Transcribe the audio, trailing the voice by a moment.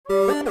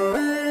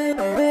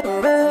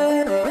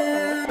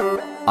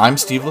I'm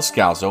Steve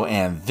Lascalzo,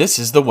 and this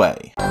is The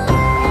Way.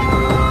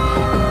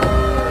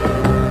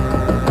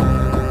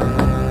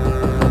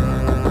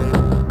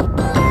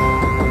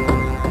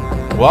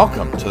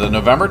 Welcome to the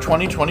November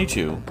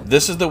 2022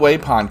 This is The Way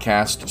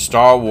podcast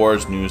Star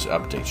Wars News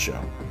Update Show.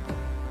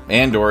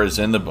 Andor is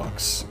in the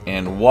books,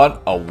 and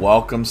what a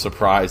welcome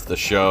surprise the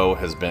show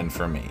has been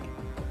for me.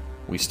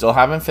 We still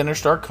haven't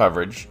finished our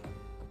coverage.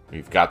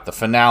 We've got the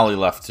finale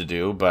left to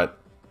do, but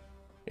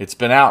it's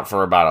been out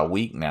for about a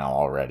week now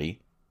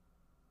already.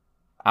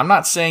 I'm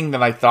not saying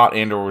that I thought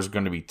Andor was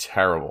going to be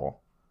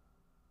terrible,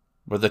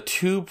 but the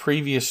two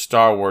previous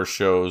Star Wars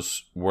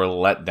shows were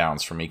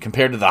letdowns for me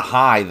compared to the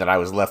high that I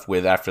was left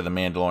with after The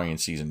Mandalorian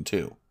Season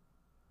 2.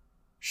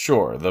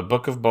 Sure, the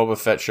Book of Boba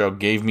Fett show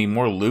gave me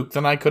more Luke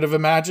than I could have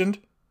imagined,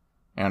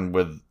 and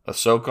with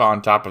Ahsoka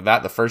on top of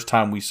that, the first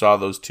time we saw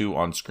those two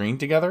on screen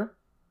together.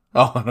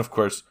 Oh, and of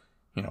course,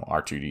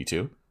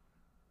 R2-D2.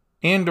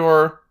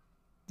 Andor,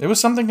 it was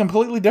something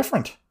completely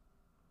different.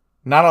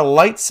 Not a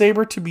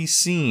lightsaber to be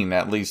seen,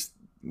 at least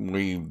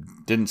we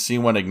didn't see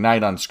one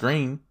ignite on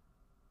screen.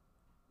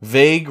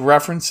 Vague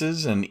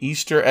references and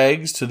Easter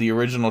eggs to the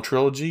original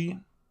trilogy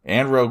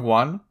and Rogue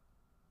One.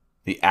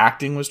 The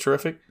acting was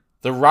terrific.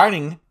 The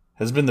writing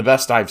has been the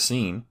best I've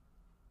seen.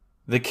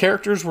 The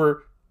characters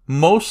were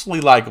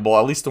mostly likable,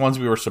 at least the ones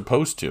we were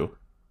supposed to.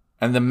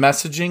 And the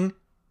messaging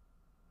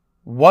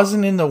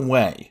wasn't in the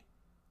way.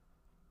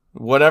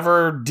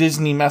 Whatever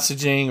Disney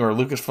messaging or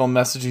Lucasfilm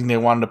messaging they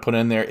wanted to put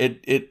in there,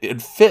 it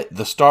fit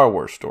the Star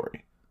Wars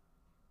story.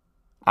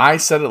 I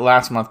said it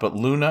last month, but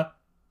Luna,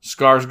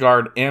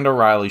 Skarsgård, and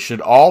O'Reilly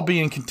should all be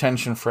in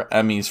contention for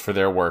Emmys for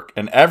their work,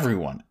 and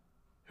everyone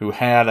who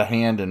had a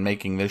hand in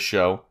making this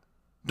show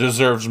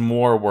deserves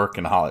more work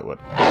in Hollywood.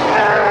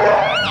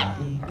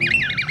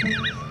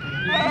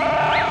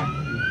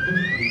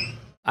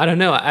 I don't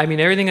know. I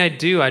mean, everything I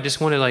do, I just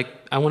want to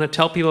I want to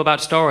tell people about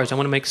Star Wars. I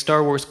want to make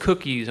Star Wars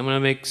cookies. I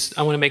want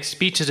to make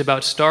speeches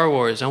about Star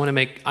Wars. I want to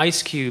make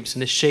ice cubes in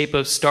the shape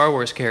of Star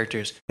Wars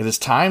characters. It is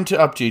time to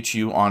update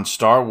you on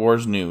Star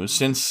Wars news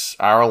since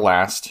our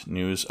last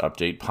news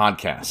update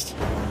podcast.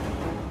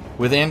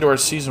 With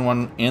Andor's Season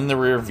 1 in the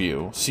rear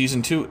view,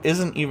 Season 2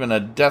 isn't even a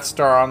Death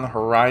Star on the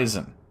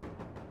horizon.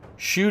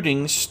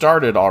 Shooting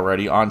started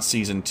already on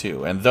Season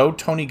 2, and though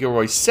Tony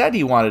Gilroy said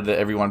he wanted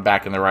everyone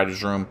back in the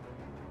writer's room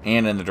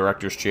and in the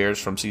director's chairs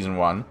from Season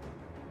 1,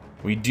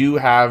 we do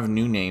have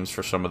new names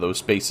for some of those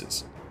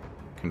spaces,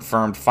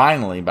 confirmed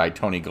finally by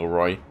Tony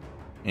Gilroy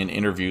in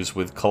interviews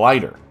with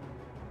Collider.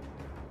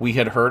 We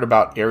had heard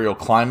about Ariel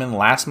Kleiman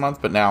last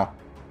month, but now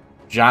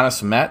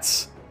Jonas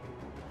Metz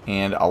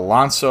and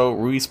Alonso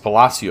Ruiz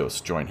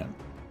Palacios join him.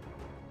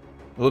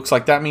 It looks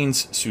like that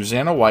means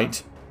Susanna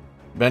White,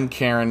 Ben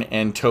Karen,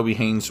 and Toby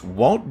Haynes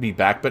won't be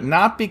back, but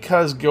not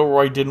because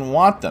Gilroy didn't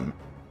want them.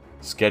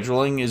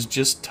 Scheduling is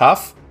just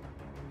tough,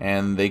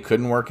 and they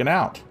couldn't work it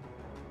out.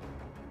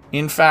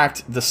 In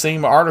fact, the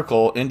same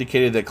article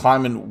indicated that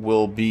Kleiman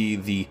will be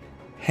the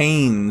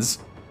Haynes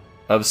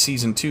of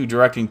Season 2,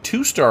 directing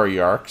 2 story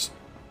arcs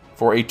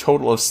for a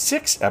total of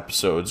 6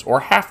 episodes, or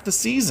half the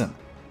season.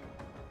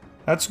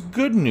 That's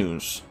good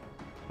news,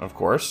 of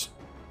course.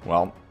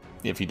 Well,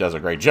 if he does a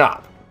great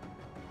job,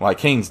 like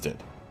Haynes did.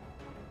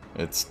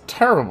 It's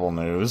terrible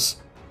news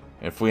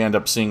if we end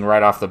up seeing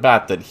right off the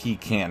bat that he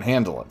can't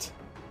handle it.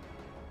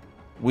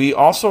 We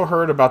also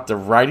heard about the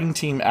writing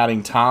team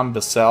adding Tom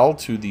Bissell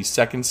to the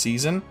second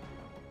season,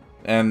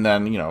 and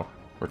then,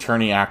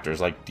 returning actors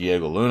like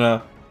Diego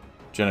Luna,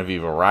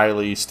 Genevieve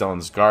O'Reilly,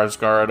 Stellan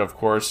Skarsgård, of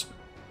course,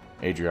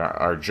 Adria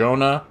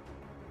Arjona,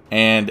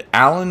 and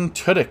Alan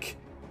Tudyk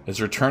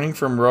is returning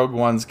from Rogue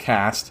One's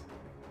cast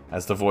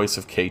as the voice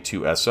of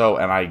K2SO,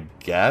 and I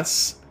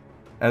guess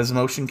as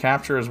motion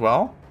capture as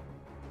well.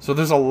 So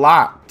there's a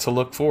lot to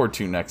look forward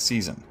to next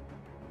season.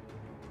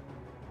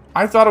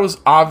 I thought it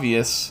was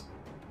obvious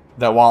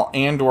that while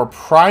Andor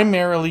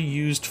primarily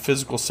used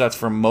physical sets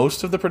for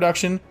most of the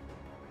production,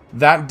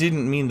 that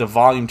didn't mean the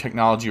volume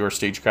technology, or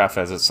stagecraft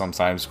as it's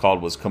sometimes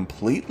called, was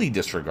completely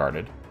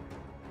disregarded.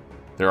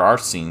 There are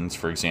scenes,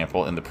 for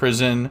example, in the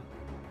prison,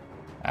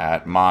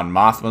 at Mon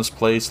Mothma's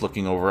place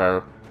looking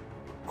over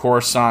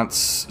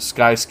Coruscant's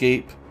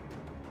skyscape,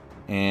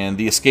 and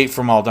the escape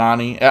from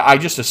Aldhani. I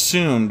just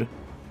assumed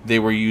they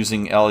were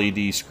using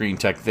LED screen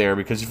tech there,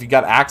 because if you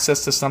got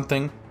access to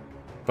something,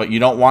 but you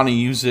don't want to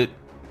use it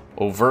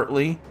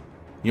overtly,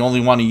 you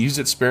only want to use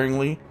it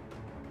sparingly,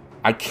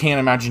 I can't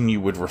imagine you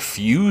would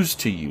refuse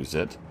to use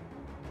it.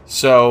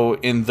 So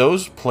in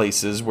those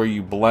places where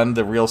you blend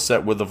the real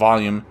set with the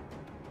volume,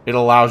 it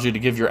allows you to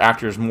give your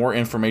actors more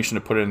information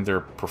to put in their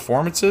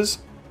performances.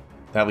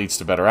 That leads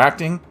to better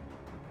acting,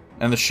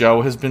 and the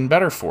show has been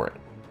better for it.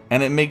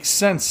 And it makes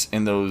sense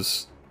in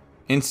those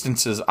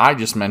instances I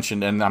just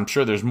mentioned, and I'm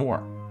sure there's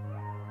more.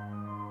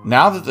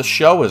 Now that the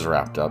show is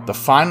wrapped up, the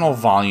final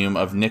volume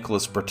of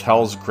Nicholas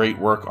Britell's great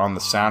work on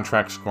the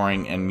soundtrack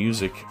scoring and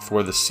music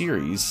for the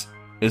series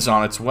is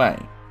on its way.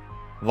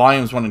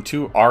 Volumes 1 and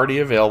 2 already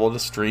available to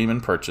stream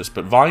and purchase,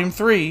 but Volume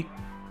 3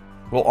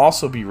 will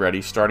also be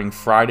ready starting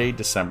Friday,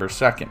 December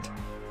 2nd.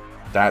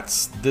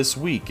 That's this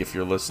week if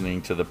you're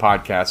listening to the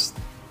podcast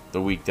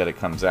the week that it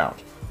comes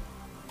out.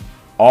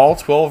 All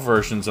 12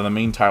 versions of the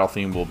main title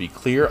theme will be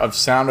clear of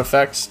sound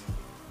effects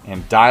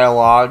and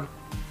dialogue,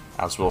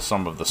 as will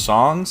some of the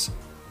songs.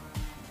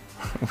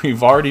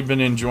 We've already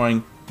been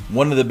enjoying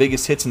one of the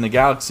biggest hits in the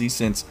galaxy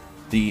since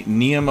the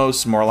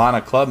Neamos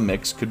Morlana Club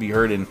mix could be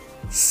heard in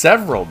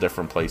several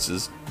different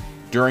places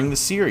during the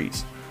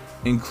series,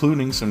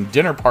 including some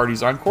dinner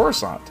parties on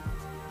Coruscant.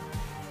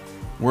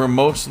 We're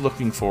most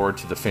looking forward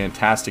to the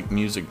fantastic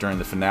music during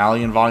the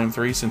finale in Volume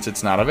 3 since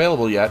it's not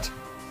available yet.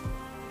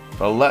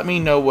 But let me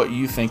know what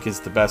you think is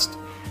the best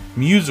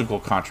musical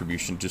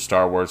contribution to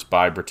Star Wars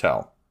by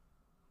Bertel.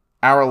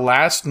 Our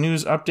last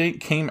news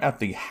update came at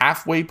the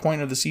halfway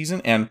point of the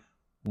season, and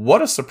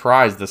what a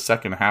surprise the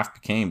second half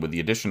became with the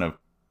addition of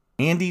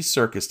Andy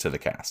Serkis to the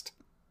cast.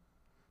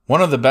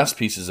 One of the best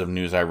pieces of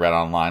news I read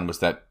online was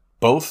that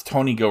both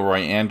Tony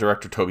Gilroy and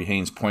director Toby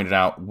Haynes pointed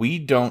out we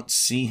don't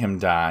see him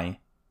die,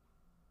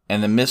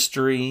 and the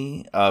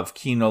mystery of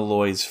Kino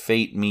Loy's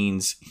fate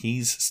means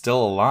he's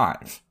still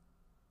alive.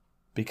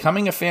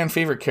 Becoming a fan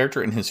favorite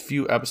character in his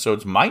few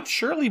episodes might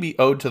surely be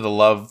owed to the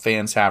love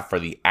fans have for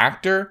the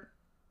actor,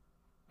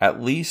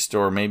 at least,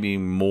 or maybe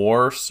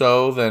more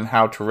so than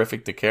how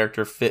terrific the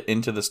character fit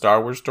into the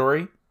Star Wars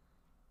story.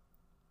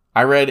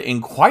 I read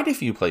in quite a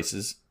few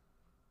places,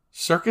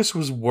 Serkis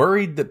was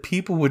worried that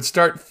people would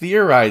start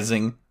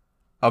theorizing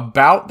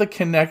about the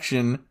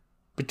connection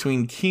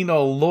between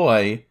Kino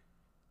Loy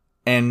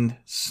and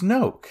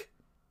Snoke.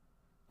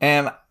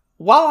 And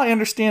while I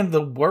understand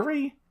the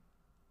worry,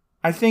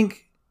 I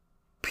think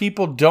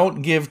people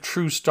don't give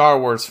true Star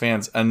Wars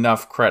fans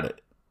enough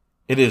credit.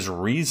 It is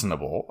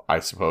reasonable, I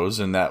suppose,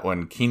 in that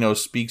when Kino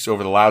speaks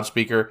over the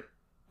loudspeaker,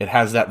 it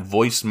has that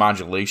voice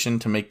modulation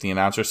to make the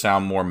announcer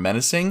sound more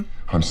menacing.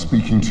 I'm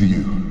speaking to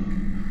you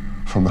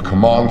from the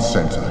command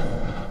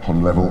center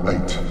on level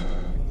 8.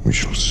 We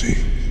shall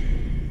see.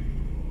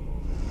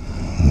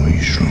 We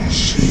shall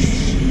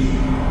see.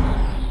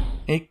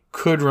 It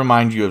could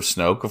remind you of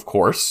Snoke, of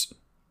course.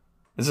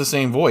 It's the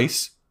same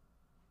voice.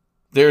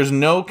 There's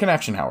no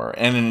connection, however,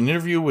 and in an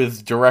interview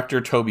with director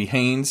Toby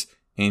Haynes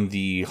in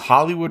The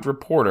Hollywood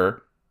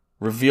Reporter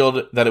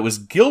revealed that it was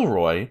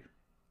Gilroy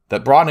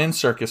that brought in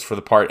Serkis for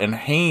the part, and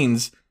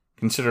Haynes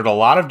considered a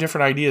lot of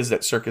different ideas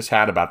that Serkis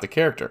had about the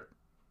character.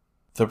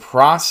 The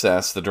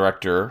process the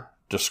director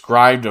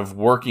described of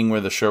working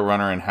with a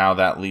showrunner and how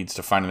that leads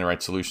to finding the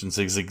right solutions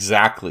is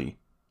exactly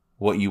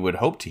what you would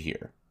hope to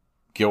hear.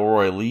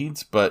 Gilroy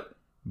leads, but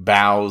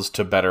bows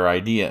to better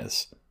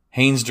ideas.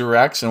 Haynes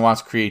directs and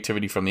wants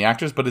creativity from the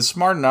actors, but is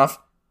smart enough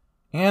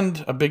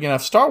and a big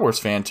enough Star Wars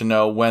fan to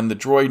know when the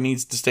droid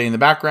needs to stay in the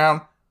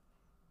background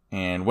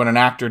and when an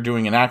actor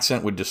doing an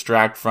accent would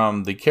distract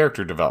from the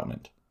character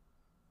development.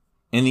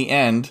 In the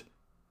end,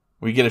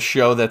 we get a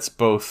show that's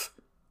both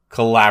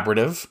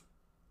collaborative,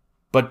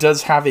 but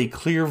does have a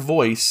clear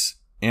voice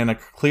and a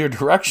clear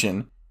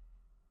direction.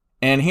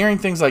 And hearing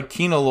things like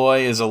Kino Loy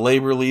is a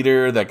labor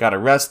leader that got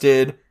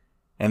arrested,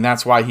 and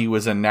that's why he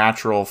was a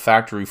natural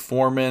factory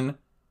foreman,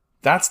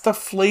 that's the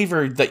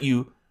flavor that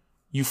you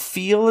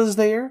feel is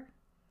there,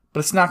 but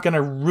it's not going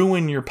to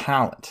ruin your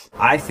palate.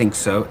 I think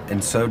so,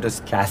 and so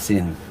does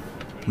Cassin.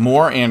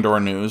 More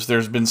Andor news.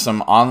 There's been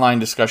some online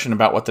discussion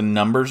about what the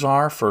numbers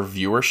are for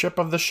viewership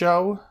of the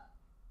show.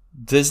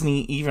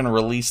 Disney even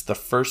released the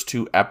first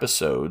 2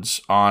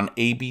 episodes on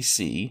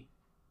ABC,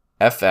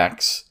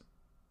 FX,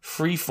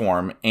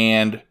 Freeform,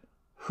 and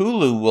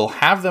Hulu will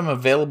have them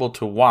available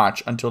to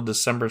watch until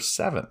December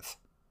 7th.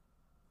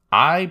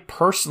 I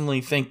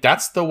personally think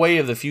that's the way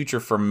of the future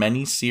for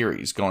many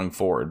series going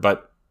forward,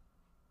 but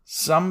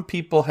some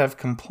people have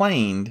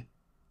complained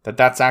that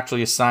that's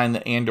actually a sign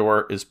that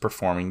Andor is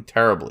performing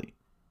terribly.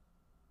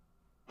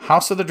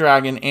 House of the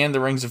Dragon and The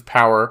Rings of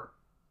Power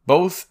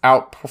both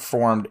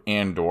outperformed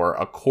Andor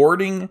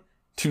according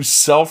to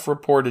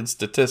self-reported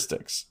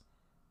statistics.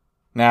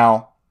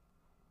 Now,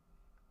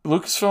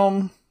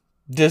 Lucasfilm,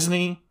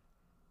 Disney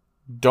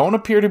don't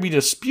appear to be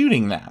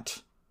disputing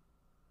that.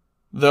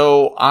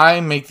 Though I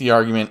make the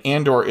argument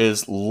Andor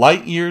is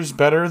light years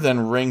better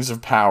than Rings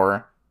of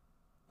Power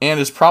and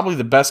is probably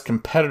the best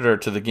competitor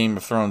to the Game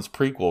of Thrones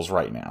prequels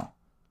right now.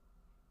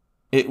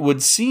 It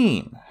would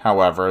seem,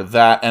 however,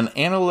 that an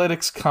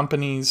analytics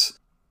company's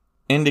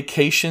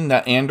indication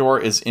that Andor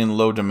is in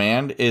low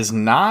demand is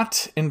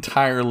not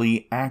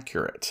entirely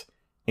accurate.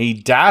 A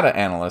data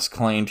analyst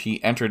claimed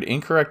he entered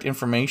incorrect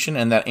information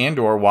and that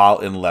Andor, while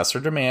in lesser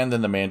demand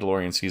than The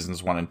Mandalorian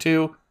Seasons 1 and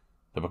 2,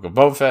 The Book of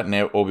Boba Fett, and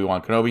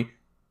Obi-Wan Kenobi,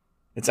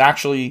 it's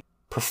actually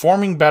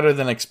performing better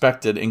than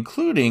expected,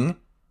 including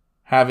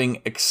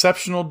having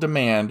exceptional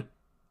demand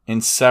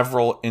in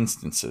several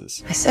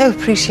instances. I so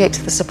appreciate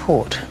the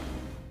support.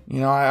 You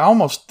know, I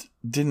almost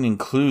didn't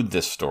include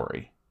this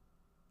story,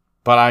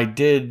 but I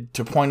did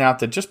to point out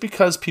that just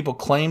because people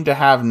claim to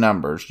have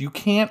numbers, you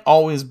can't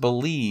always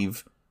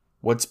believe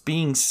what's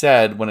being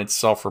said when it's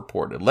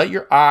self-reported. Let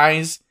your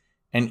eyes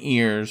and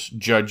ears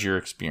judge your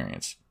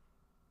experience.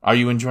 Are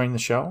you enjoying the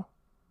show?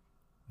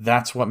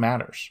 that's what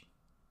matters.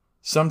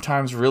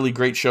 Sometimes really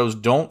great shows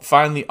don't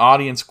find the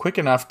audience quick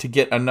enough to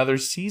get another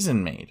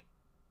season made.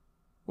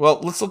 Well,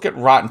 let's look at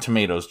Rotten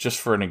Tomatoes just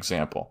for an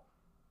example.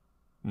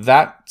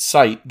 That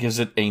site gives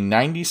it a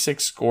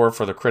 96 score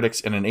for the critics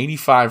and an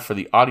 85 for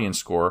the audience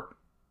score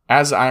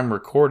as I'm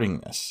recording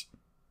this.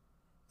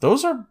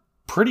 Those are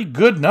pretty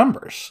good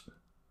numbers.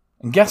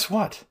 And guess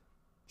what?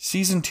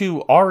 Season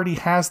 2 already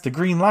has the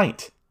green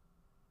light.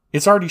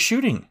 It's already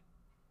shooting.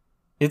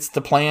 It's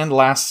the planned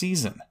last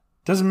season.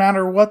 Doesn't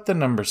matter what the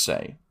numbers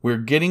say. We're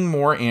getting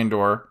more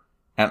Andor,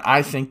 and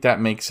I think that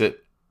makes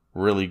it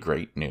really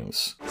great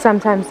news.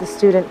 Sometimes the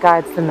student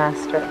guides the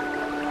master.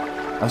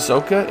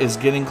 Ahsoka is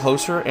getting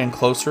closer and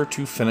closer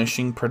to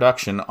finishing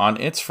production on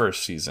its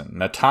first season.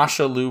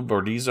 Natasha Liu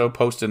Bordizzo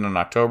posted in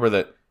October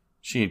that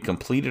she had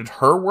completed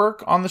her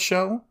work on the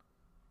show,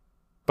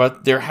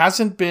 but there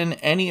hasn't been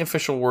any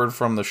official word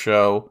from the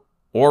show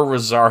or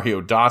Rosario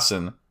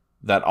Dawson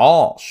that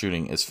all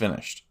shooting is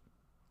finished.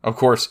 Of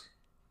course,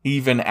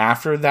 even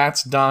after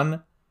that's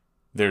done,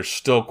 there's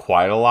still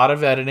quite a lot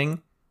of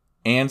editing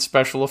and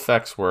special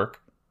effects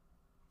work,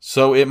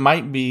 so it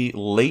might be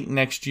late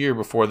next year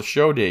before the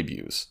show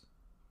debuts.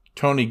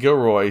 Tony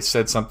Gilroy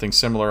said something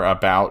similar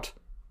about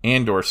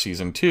Andor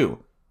Season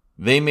 2.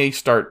 They may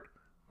start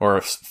or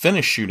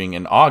finish shooting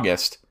in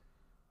August,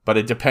 but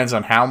it depends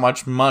on how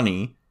much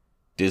money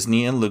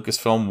Disney and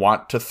Lucasfilm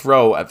want to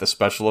throw at the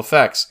special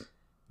effects.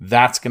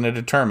 That's going to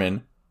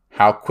determine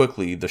how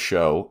quickly the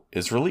show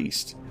is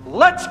released.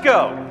 Let's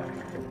go!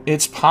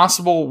 It's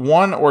possible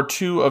one or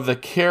two of the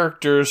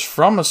characters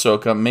from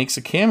Ahsoka makes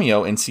a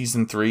cameo in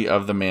Season 3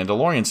 of The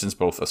Mandalorian, since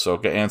both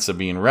Ahsoka and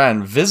Sabine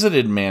Wren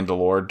visited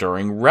Mandalore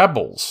during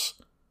Rebels.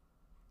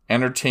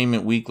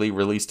 Entertainment Weekly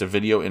released a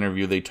video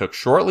interview they took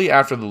shortly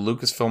after the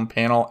Lucasfilm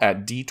panel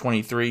at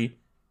D23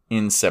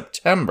 in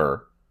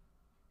September,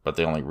 but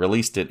they only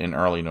released it in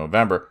early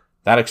November.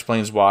 That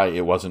explains why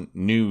it wasn't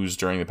news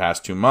during the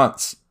past 2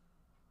 months.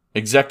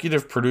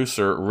 Executive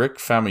producer Rick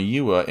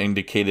Famuyiwa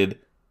indicated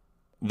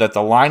that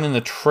the line in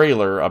the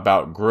trailer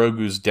about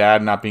Grogu's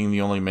dad not being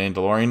the only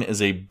Mandalorian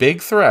is a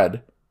big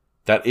thread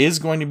that is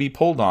going to be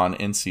pulled on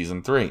in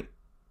Season 3.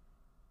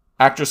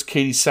 Actress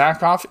Katie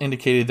Sackhoff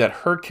indicated that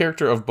her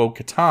character of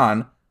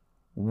Bo-Katan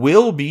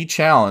will be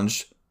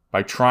challenged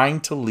by trying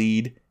to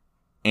lead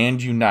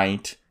and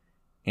unite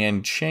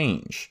and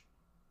change.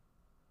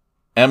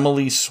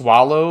 Emily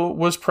Swallow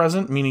was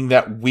present, meaning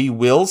that we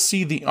will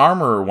see the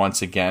Armorer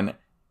once again,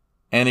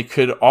 and it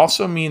could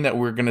also mean that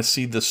we're going to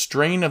see the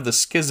strain of the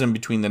schism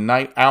between the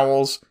Night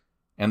Owls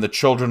and the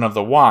Children of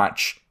the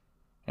Watch,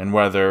 and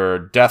whether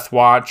Death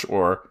Watch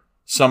or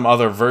some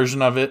other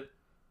version of it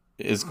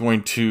is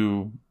going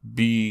to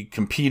be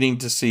competing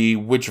to see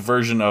which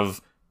version of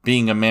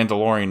being a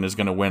Mandalorian is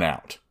going to win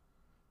out.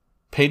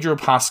 Pedro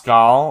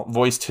Pascal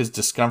voiced his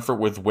discomfort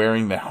with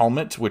wearing the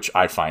helmet, which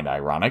I find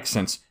ironic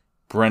since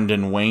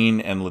Brendan Wayne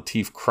and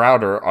Lateef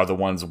Crowder are the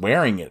ones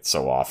wearing it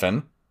so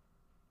often.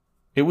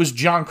 It was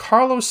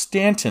Giancarlo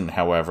Stanton,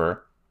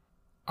 however.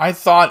 I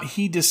thought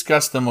he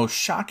discussed the most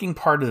shocking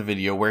part of the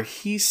video where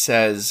he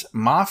says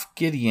Moff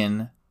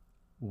Gideon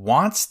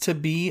wants to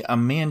be a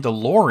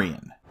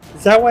Mandalorian.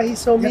 Is that why he's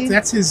so mean?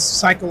 That's his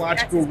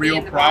psychological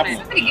real problem.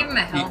 Somebody give him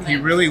a helmet. He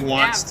really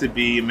wants to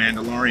be a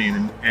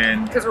Mandalorian,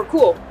 and Because we're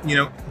cool. you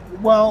know,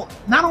 well,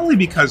 not only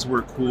because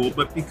we're cool,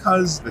 but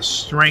because the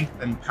strength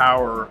and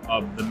power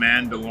of the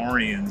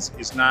Mandalorians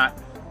is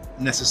not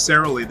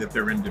necessarily that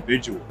they're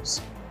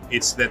individuals.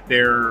 It's that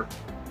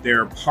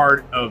they're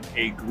part of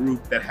a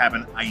group that have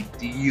an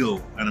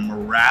ideal and a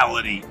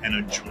morality and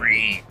a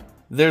dream.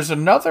 There's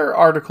another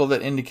article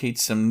that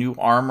indicates some new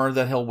armor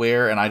that he'll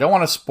wear, and I don't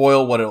want to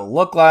spoil what it'll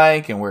look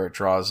like and where it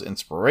draws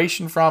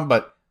inspiration from,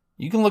 but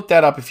you can look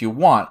that up if you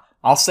want.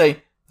 I'll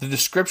say the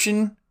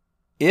description,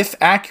 if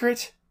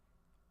accurate,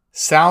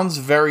 sounds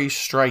very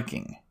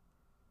striking.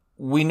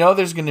 We know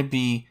there's going to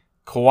be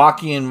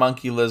Kowakian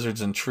monkey lizards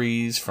and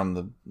trees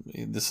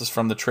this is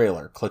from the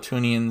trailer.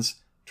 Klatooinians,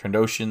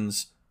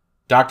 Trandoshans,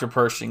 Dr.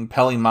 Pershing,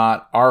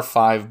 Pelimot,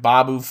 R5,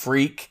 Babu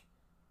Freak,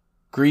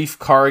 Grief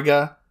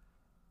Karga,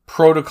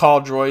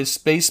 Protocol droids,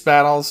 space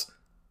battles.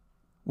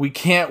 We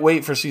can't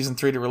wait for Season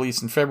 3 to release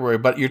in February,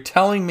 but you're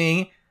telling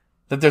me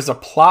that there's a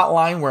plot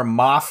line where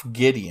Moff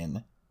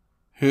Gideon,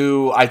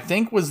 who I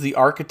think was the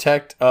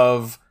architect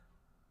of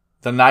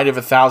the Night of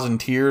 1,000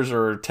 Tears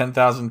or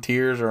 10,000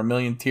 Tears or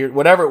 1,000,000 Tears,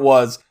 whatever it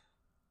was,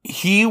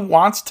 he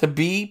wants to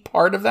be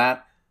part of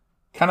that?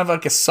 Kind of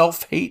like a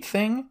self-hate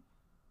thing?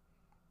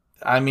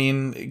 I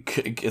mean,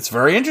 it's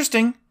very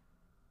interesting.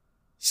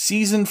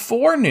 Season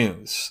 4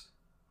 news.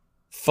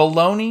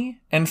 Filoni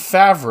and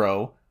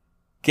Favreau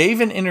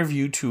gave an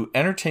interview to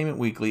Entertainment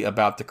Weekly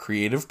about the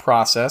creative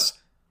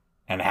process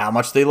and how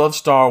much they love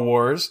Star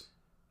Wars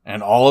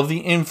and all of the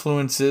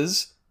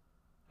influences,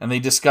 and they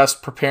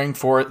discussed preparing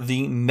for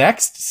the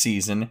next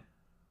season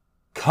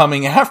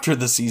coming after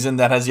the season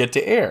that has yet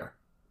to air.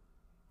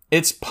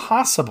 It's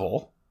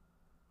possible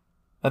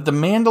that The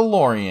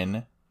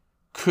Mandalorian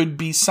could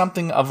be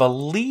something of a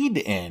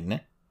lead-in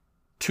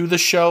to the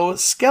show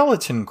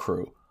Skeleton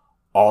Crew,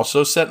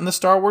 also set in the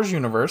Star Wars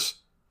universe,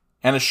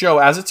 and a show,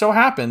 as it so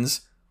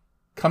happens,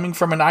 coming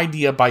from an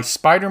idea by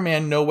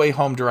Spider-Man No Way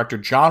Home director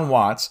John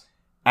Watts,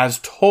 as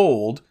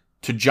told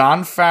to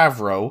Jon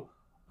Favreau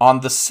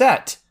on the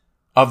set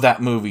of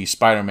that movie,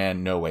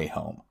 Spider-Man No Way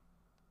Home.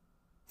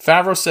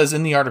 Favreau says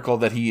in the article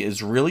that he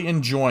is really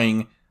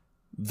enjoying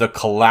the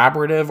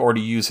collaborative, or to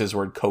use his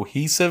word,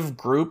 cohesive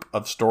group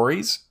of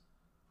stories.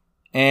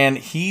 And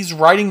he's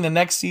writing the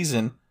next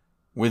season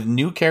with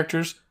new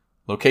characters,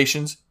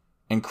 locations,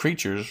 and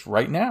creatures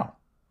right now.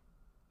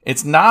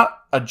 It's not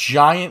a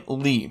giant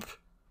leap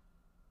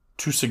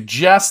to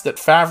suggest that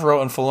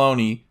Favreau and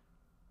Filoni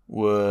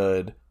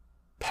would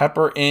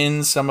pepper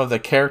in some of the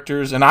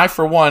characters, and I,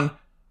 for one,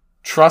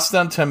 trust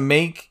them to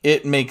make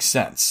it make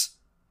sense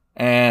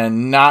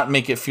and not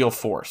make it feel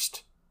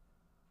forced.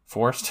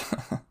 Forced?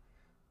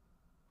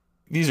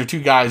 These are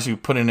two guys who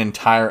put an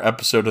entire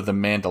episode of The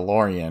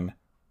Mandalorian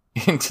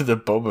into the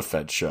Boba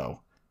Fett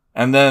show,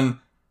 and then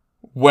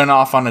went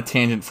off on a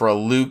tangent for a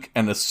Luke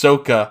and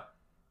Ahsoka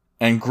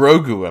and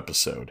Grogu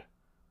episode.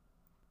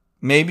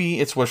 Maybe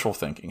it's wishful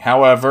thinking.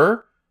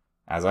 However,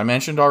 as I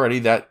mentioned already,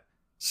 that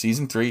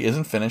Season 3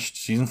 isn't finished.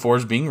 Season 4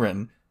 is being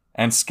written.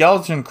 And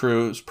Skeleton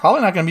Crew is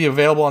probably not going to be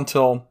available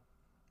until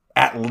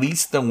at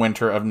least the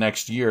winter of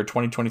next year,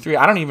 2023.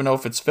 I don't even know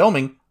if it's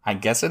filming. I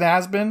guess it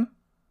has been.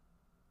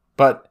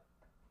 But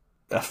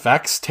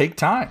effects take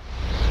time.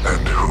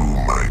 And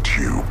who might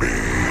you be?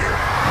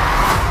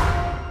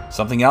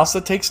 Something else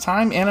that takes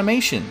time,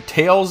 animation.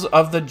 Tales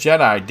of the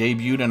Jedi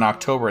debuted in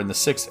October, and the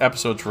 6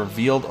 episodes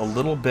revealed a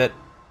little bit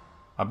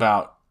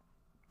about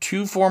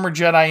 2 former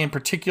Jedi in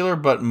particular,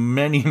 but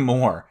many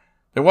more.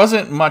 There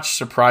wasn't much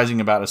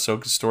surprising about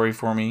Ahsoka's story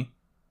for me.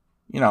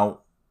 You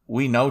know,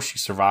 we know she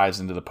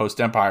survives into the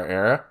post-Empire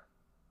era.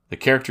 The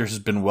character has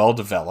been well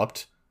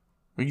developed.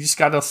 We just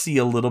got to see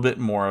a little bit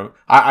more.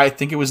 I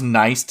think it was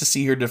nice to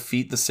see her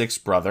defeat the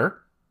 6th brother.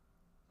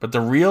 But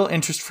the real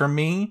interest for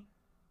me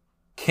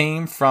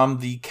came from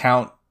the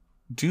Count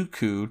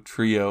Dooku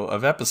trio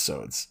of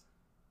episodes.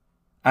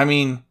 I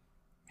mean,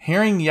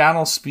 hearing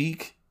Yaddle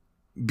speak,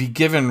 be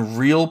given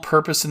real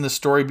purpose in the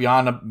story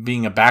beyond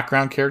being a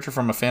background character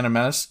from A Phantom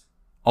Menace,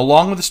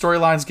 along with the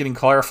storylines getting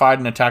clarified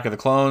in Attack of the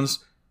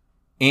Clones,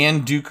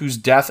 and Dooku's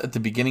death at the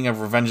beginning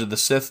of Revenge of the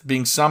Sith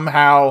being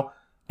somehow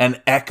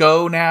an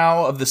echo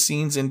now of the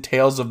scenes in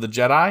Tales of the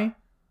Jedi,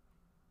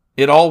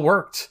 it all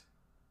worked.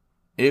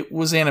 It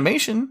was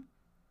animation,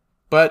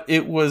 but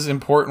it was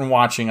important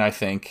watching, I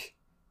think,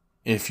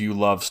 if you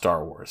love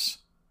Star Wars.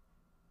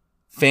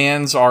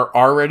 Fans are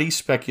already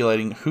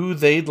speculating who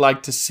they'd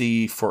like to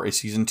see for a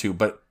Season 2,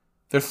 but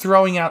they're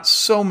throwing out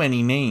so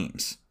many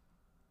names.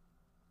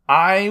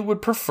 I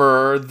would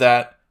prefer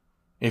that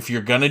if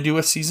you're going to do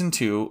a Season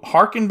 2,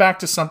 harken back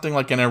to something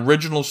like an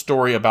original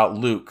story about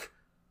Luke,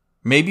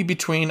 maybe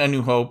between A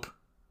New Hope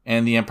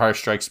and The Empire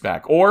Strikes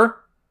Back,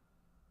 or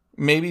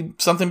maybe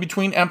something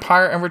between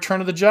Empire and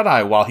Return of the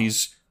Jedi while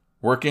he's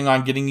working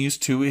on getting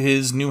used to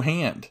his new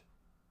hand.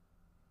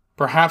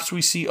 Perhaps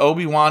we see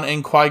Obi-Wan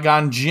and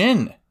Qui-Gon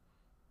Jinn,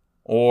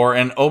 or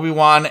an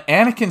Obi-Wan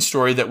Anakin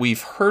story that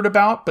we've heard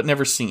about but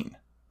never seen.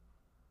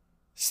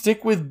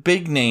 Stick with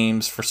big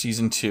names for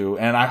Season 2,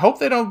 and I hope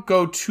they don't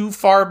go too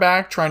far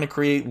back trying to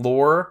create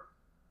lore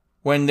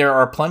when there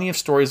are plenty of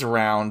stories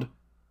around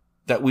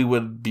that we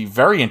would be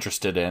very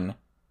interested in.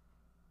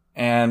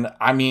 And,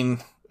 I mean,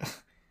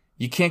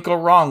 you can't go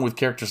wrong with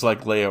characters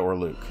like Leia or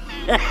Luke.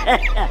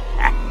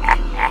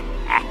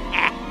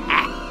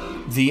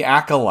 The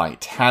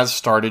Acolyte has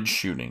started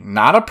shooting.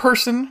 Not a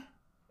person,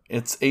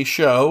 it's a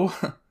show.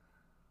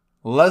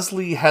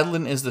 Leslie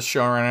Headland is the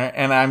showrunner,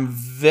 and I'm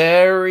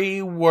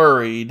very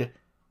worried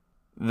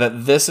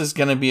that this is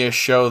going to be a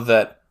show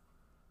that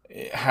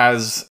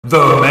has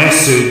the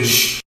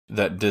message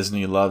that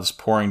Disney loves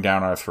pouring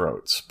down our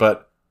throats.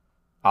 But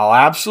I'll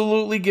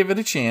absolutely give it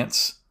a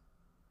chance.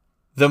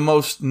 The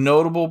most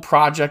notable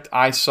project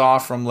I saw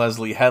from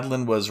Leslie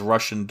Headland was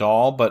Russian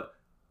Doll, but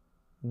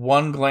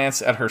one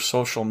glance at her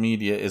social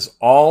media is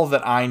all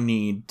that I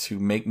need to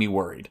make me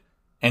worried.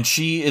 And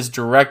she is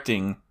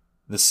directing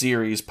the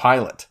series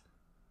pilot.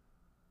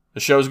 The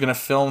show is going to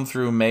film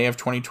through May of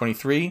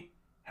 2023,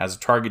 has a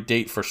target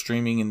date for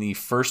streaming in the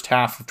first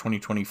half of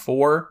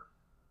 2024.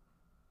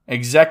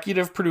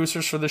 Executive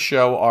producers for the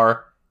show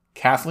are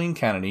Kathleen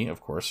Kennedy,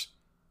 of course,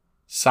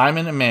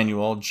 Simon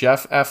Emanuel,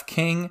 Jeff F.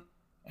 King,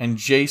 and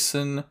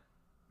Jason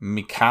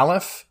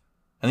Micallef.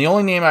 And the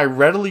only name I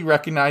readily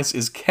recognize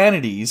is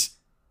Kennedy's,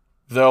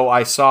 though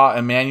I saw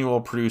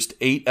Emanuel produced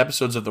 8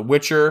 episodes of The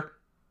Witcher,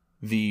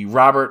 the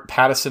Robert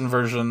Pattinson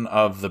version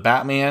of The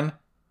Batman,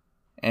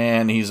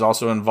 and he's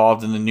also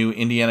involved in the new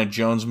Indiana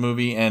Jones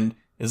movie and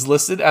is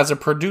listed as a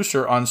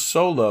producer on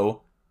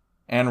Solo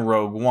and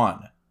Rogue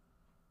One.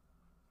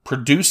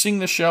 Producing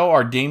the show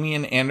are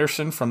Damian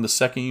Anderson from the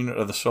second unit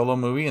of the Solo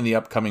movie and the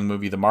upcoming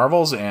movie The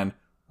Marvels, and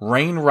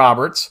Rain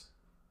Roberts,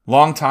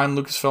 longtime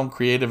Lucasfilm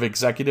creative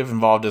executive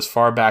involved as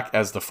far back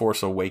as The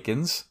Force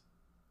Awakens.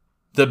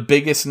 The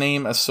biggest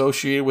name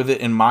associated with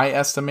it, in my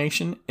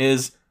estimation,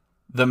 is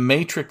The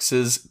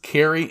Matrix's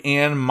Carrie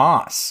Ann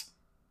Moss.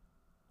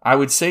 I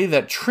would say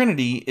that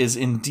Trinity is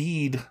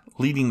indeed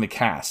leading the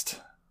cast.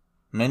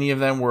 Many of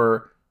them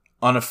were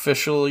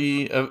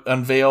unofficially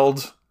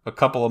unveiled a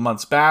couple of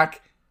months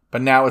back,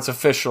 but now it's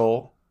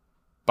official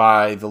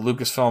by the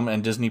Lucasfilm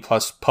and Disney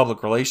Plus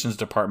Public Relations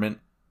Department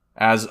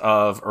as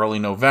of early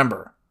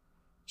November.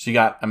 So you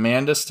got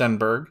Amanda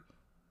Stenberg,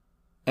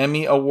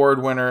 Emmy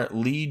Award winner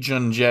Lee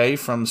Jun-jae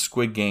from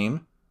Squid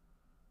Game,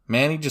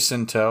 Manny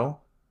Jacinto,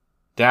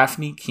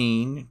 Daphne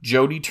Keane,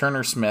 Jodie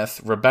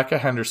Turner-Smith, Rebecca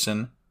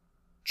Henderson,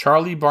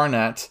 Charlie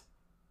Barnett,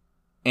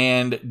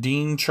 and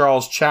Dean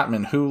Charles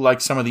Chapman, who,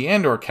 like some of the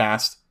Andor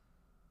cast,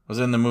 was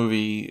in the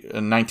movie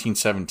in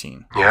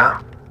 1917.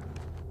 Yeah?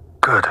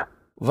 Good.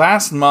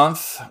 Last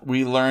month,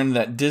 we learned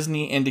that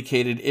Disney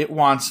indicated it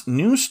wants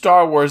new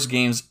Star Wars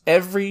games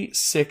every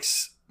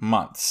 6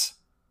 months.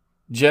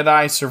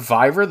 Jedi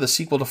Survivor, the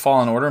sequel to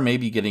Fallen Order, may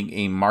be getting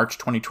a March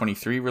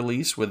 2023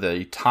 release, with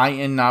a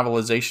tie-in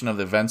novelization of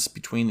the events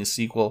between the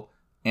sequel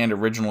and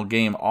original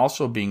game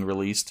also being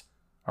released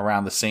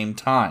around the same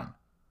time.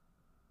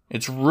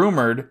 It's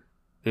rumored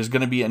there's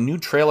going to be a new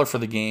trailer for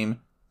the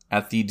game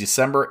at the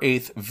December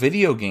 8th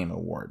Video Game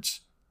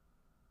Awards.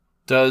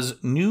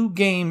 Does new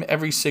game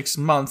every 6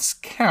 months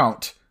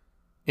count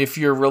if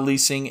you're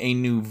releasing a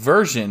new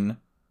version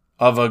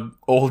of an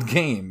old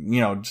game?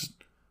 You know, just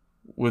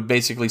with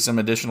basically some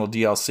additional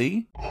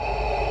DLC?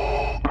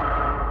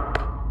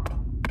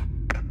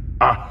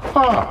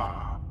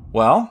 Aha!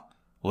 Well,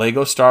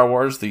 LEGO Star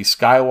Wars The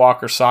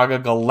Skywalker Saga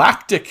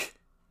Galactic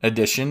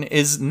Edition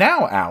is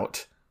now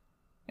out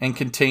and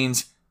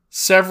contains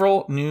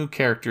several new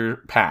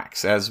character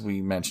packs, as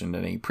we mentioned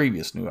in a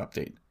previous new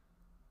update.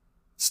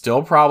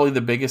 Still probably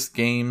the biggest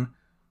game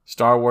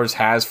Star Wars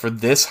has for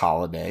this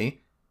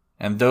holiday,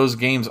 and those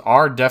games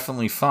are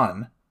definitely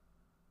fun.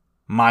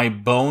 My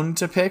bone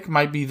to pick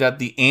might be that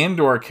the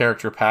Andor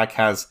character pack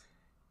has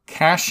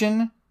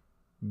Cassian,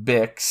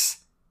 Bix,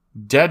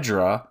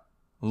 Dedra,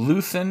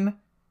 Luthen,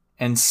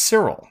 and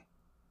Cyril,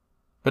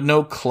 but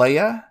no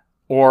Kleia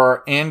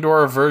or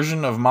Andor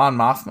version of Mon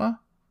Mothma?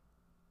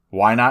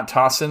 Why not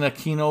toss in a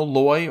Kino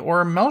Loy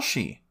or a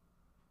Melshi?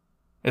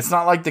 It's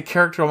not like the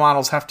character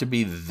models have to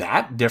be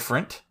that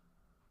different.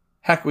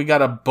 Heck, we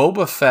got a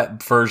Boba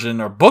Fett version,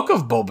 or Book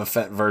of Boba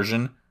Fett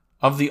version,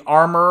 of the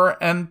Armorer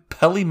and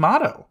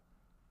Pelimato.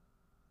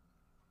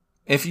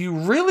 If you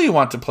really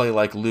want to play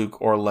like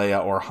Luke or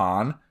Leia or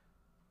Han,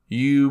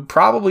 you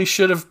probably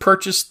should have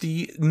purchased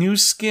the new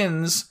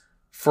skins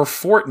for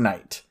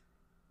Fortnite.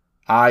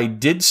 I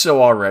did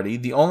so already.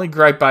 The only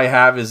gripe I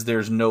have is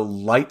there's no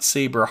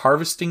lightsaber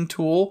harvesting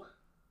tool,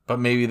 but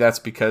maybe that's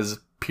because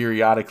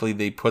periodically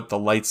they put the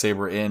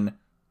lightsaber in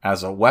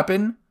as a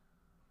weapon.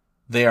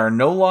 They are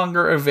no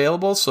longer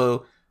available,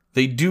 so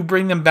they do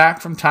bring them back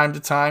from time to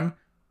time.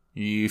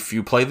 If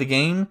you play the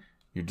game,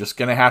 you're just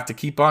going to have to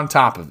keep on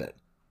top of it.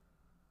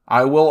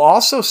 I will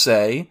also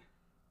say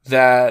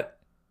that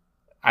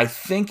I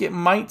think it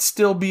might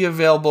still be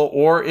available,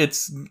 or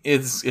it's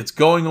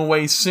going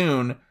away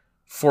soon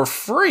for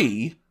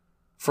free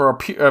for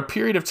a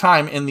period of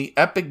time in the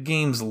Epic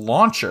Games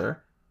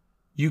launcher.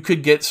 You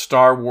could get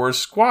Star Wars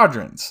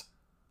Squadrons.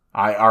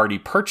 I already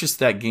purchased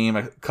that game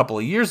a couple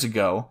of years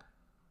ago,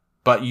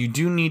 but you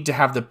do need to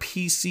have the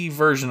PC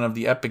version of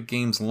the Epic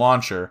Games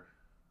launcher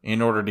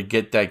in order to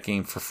get that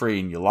game for free.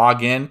 And you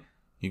log in,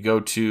 you go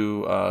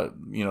to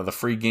the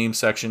free game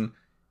section,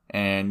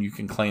 and you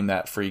can claim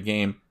that free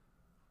game.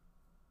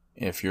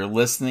 If you're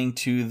listening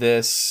to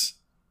this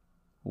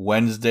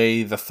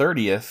Wednesday the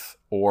 30th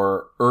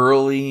or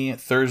early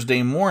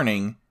Thursday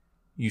morning,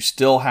 you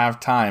still have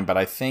time, but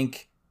I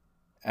think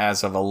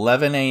as of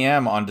 11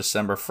 a.m. on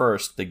December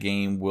 1st, the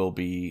game will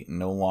be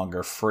no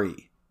longer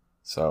free.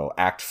 So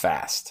act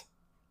fast.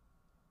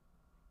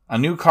 A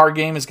new card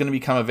game is going to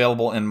become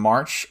available in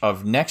March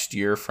of next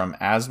year from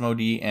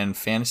Asmodee and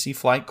Fantasy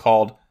Flight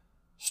called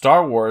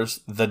Star Wars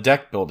The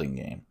Deck Building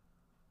Game.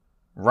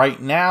 Right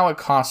now it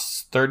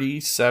costs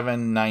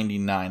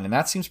 $37.99, and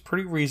that seems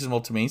pretty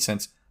reasonable to me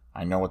since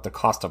I know what the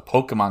cost of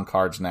Pokemon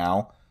cards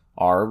now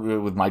are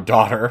with my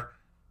daughter.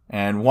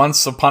 And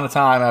once upon a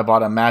time, I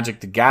bought a Magic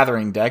the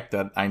Gathering deck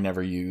that I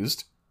never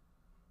used.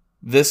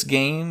 This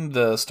game,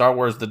 the Star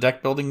Wars The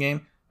Deck Building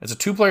Game, is a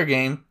 2-player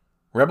game,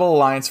 Rebel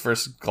Alliance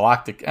versus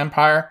Galactic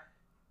Empire,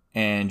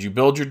 and you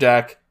build your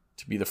deck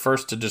to be the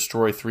first to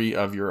destroy 3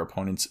 of your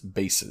opponent's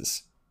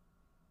bases.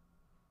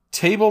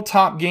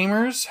 Tabletop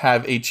gamers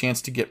have a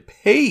chance to get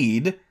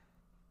paid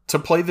to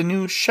play the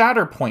new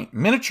Shatterpoint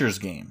miniatures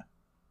game.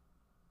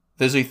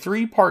 There's a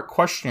 3-part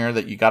questionnaire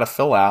that you got to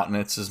fill out, and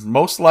it's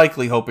most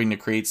likely hoping to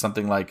create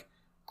something like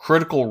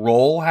Critical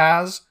Role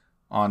has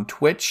on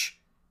Twitch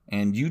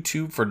and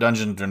YouTube for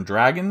Dungeons and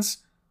Dragons.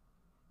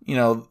 You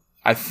know,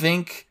 I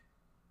think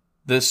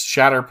this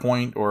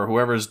Shatterpoint or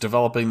whoever's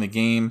developing the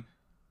game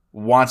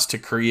wants to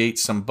create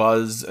some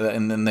buzz,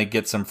 and then they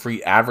get some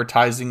free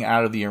advertising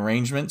out of the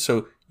arrangement.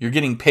 So you're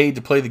getting paid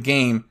to play the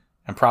game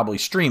and probably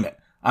stream it.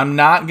 I'm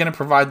not going to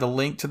provide the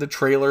link to the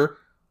trailer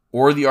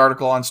or the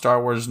article on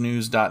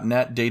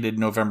StarWarsNews.net dated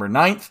November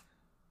 9th,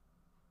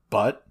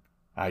 but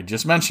I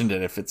just mentioned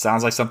it. If it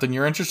sounds like something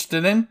you're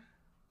interested in,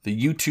 the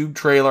YouTube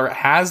trailer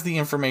has the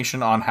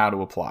information on how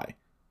to apply.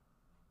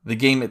 The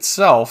game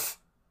itself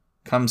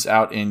comes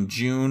out in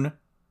June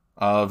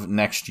of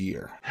next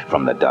year.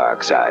 From the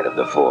dark side of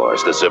the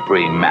Force, the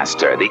Supreme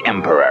Master, the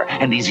Emperor,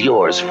 and he's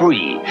yours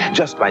free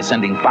just by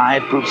sending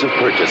 5 proofs of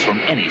purchase from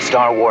any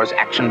Star Wars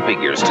action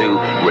figures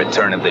to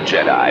Return of the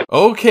Jedi.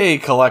 Okay,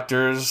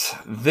 collectors,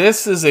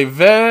 this is a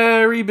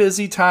very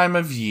busy time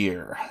of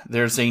year.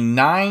 There's a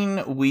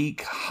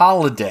 9-week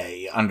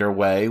holiday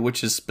underway,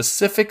 which is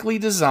specifically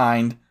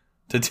designed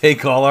to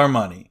take all our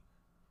money.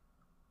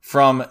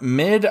 From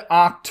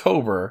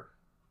mid-October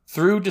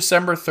through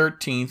December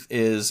 13th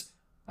is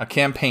a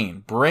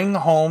campaign, Bring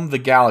Home the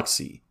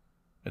Galaxy.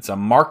 It's a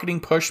marketing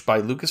push by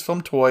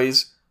Lucasfilm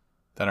Toys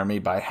that are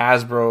made by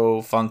Hasbro,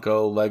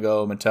 Funko,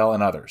 Lego, Mattel,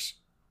 and others.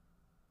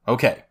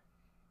 Okay.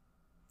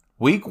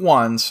 Week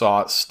 1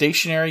 saw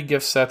stationary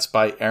gift sets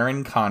by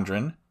Erin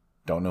Condren.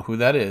 Don't know who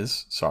that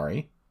is,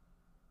 sorry.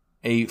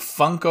 A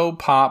Funko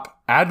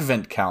Pop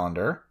Advent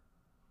Calendar.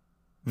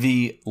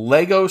 The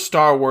Lego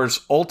Star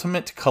Wars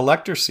Ultimate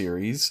Collector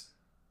Series,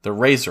 the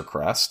Razor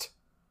Crest.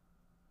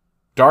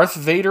 Darth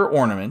Vader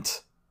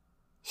Ornament.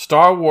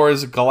 Star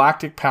Wars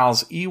Galactic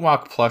Pals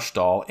Ewok plush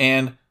doll,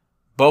 and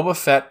Boba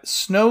Fett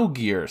snow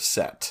gear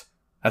set.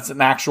 That's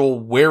an actual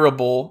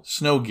wearable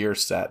snow gear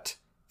set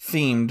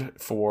themed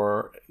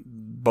for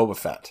Boba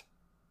Fett.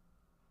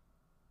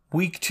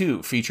 Week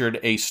 2 featured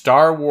a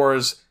Star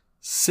Wars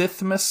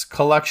Sithmas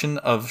collection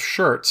of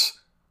shirts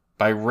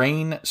by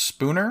Rain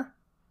Spooner.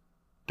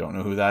 Don't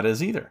know who that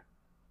is either.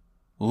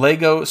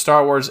 Lego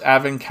Star Wars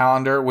Advent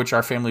Calendar, which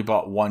our family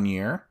bought 1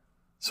 year.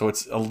 So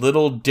it's a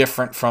little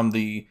different from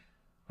the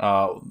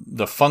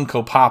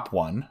Funko Pop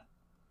one.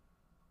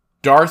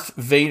 Darth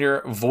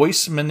Vader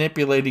voice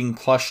manipulating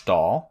plush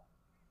doll.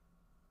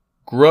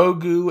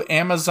 Grogu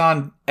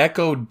Amazon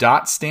Echo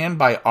Dot Stand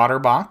by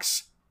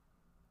Otterbox.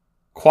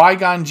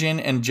 Qui-Gon Jinn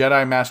and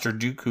Jedi Master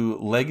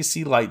Dooku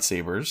Legacy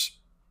lightsabers.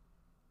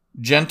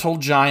 Gentle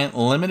Giant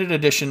limited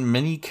edition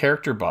mini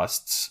character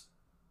busts.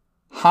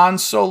 Han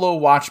Solo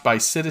watch by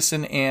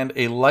Citizen, and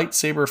a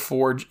lightsaber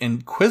forge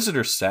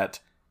Inquisitor set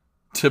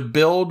to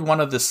build one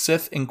of the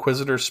Sith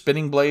Inquisitor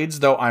spinning blades,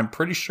 though I'm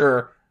pretty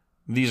sure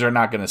these are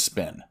not going to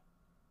spin.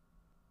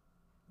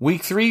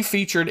 Week 3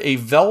 featured a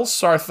Vel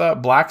Sartha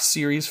Black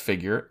Series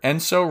figure,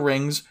 Enso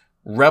Rings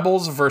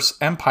Rebels vs.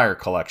 Empire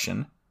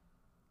collection,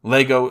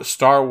 Lego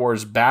Star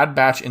Wars Bad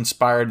Batch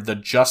inspired The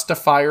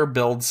Justifier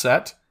build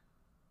set,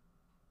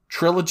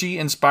 Trilogy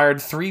inspired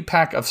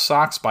 3-pack of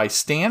socks by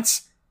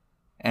Stance,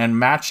 and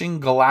matching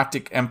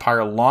Galactic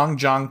Empire Long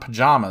John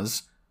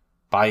pajamas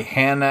by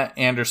Hannah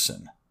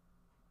Anderson.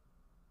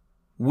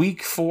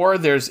 Week 4,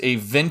 there's a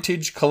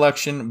vintage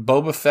collection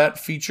Boba Fett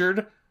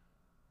featured,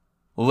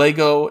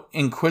 Lego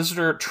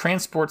Inquisitor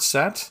transport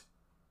set,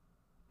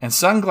 and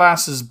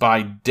sunglasses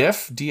by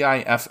Diff,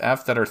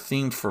 D-I-F-F, that are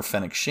themed for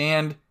Fennec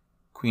Shand,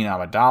 Queen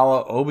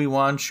Amidala,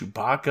 Obi-Wan,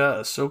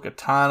 Chewbacca, Ahsoka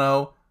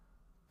Tano,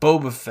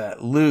 Boba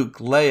Fett, Luke,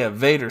 Leia,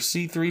 Vader,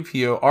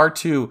 C-3PO,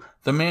 R2,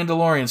 The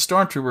Mandalorian,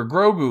 Stormtrooper,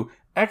 Grogu,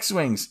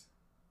 X-Wings,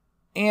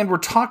 and we're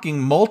talking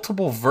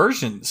multiple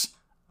versions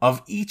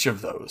of each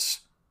of those.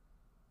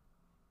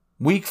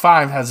 Week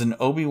 5 has an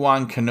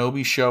Obi-Wan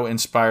Kenobi show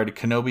inspired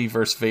Kenobi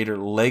vs. Vader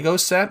Lego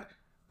set,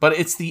 but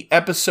it's the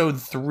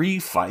episode 3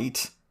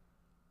 fight,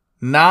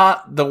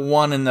 not the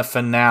one in the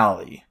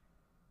finale.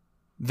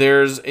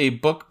 There's a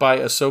book by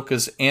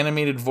Ahsoka's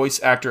animated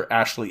voice actor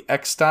Ashley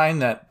Eckstein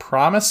that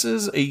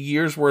promises a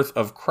year's worth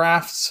of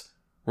crafts,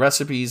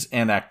 recipes,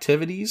 and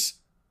activities.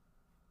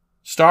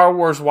 Star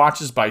Wars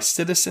watches by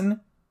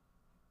Citizen.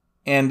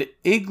 And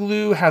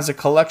Igloo has a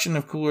collection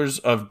of coolers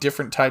of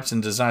different types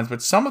and designs,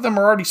 but some of them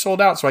are already sold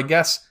out, so I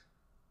guess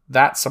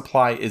that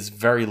supply is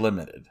very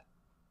limited.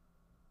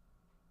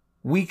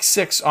 Week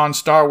 6 on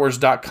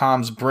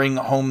StarWars.com's Bring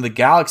Home the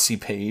Galaxy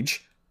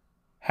page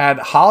had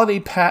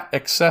holiday pet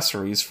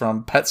accessories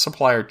from pet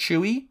supplier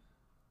Chewy,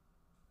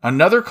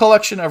 another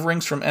collection of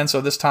rings from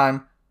Enso, this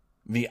time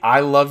the I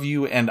Love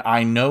You and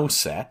I Know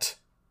set,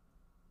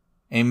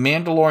 a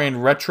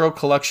Mandalorian retro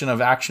collection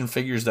of action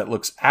figures that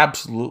looks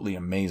absolutely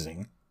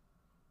amazing,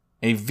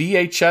 a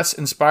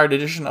VHS-inspired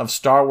edition of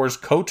Star Wars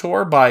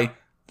KOTOR by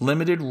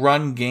Limited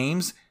Run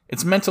Games.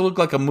 It's meant to look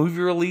like a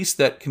movie release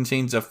that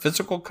contains a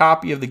physical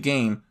copy of the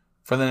game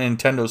for the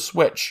Nintendo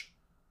Switch.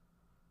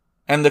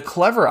 And the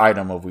clever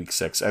item of Week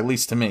 6, at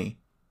least to me,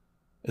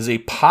 is a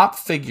pop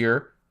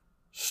figure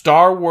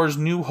Star Wars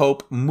New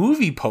Hope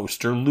movie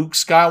poster, Luke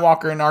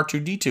Skywalker and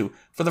R2-D2.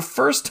 For the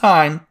first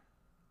time,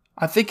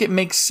 I think it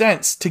makes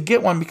sense to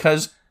get one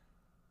because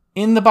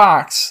in the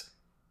box,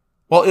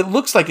 well, it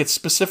looks like it's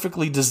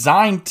specifically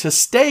designed to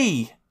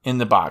stay in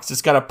the box.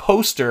 It's got a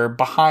poster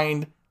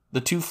behind the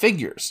two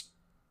figures.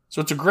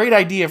 So it's a great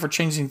idea for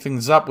changing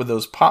things up with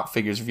those pop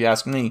figures, if you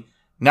ask me.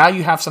 Now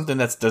you have something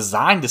that's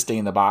designed to stay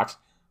in the box,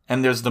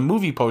 and there's the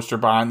movie poster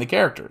behind the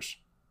characters.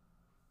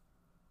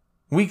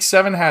 Week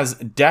 7 has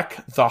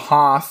Deck the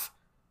Hoth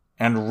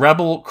and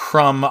Rebel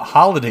Crumb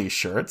holiday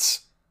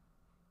shirts.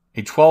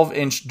 a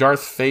 12-inch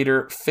Darth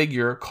Vader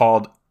figure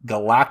called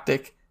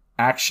Galactic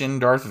Action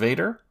Darth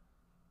Vader,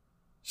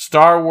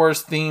 Star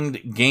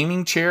Wars-themed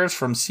gaming chairs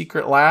from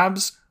Secret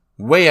Labs,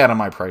 way out of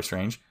my price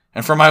range,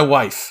 and for my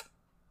wife,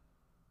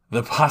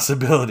 the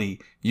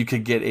possibility you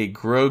could get a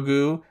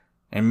Grogu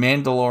and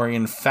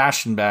Mandalorian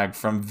fashion bag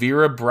from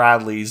Vera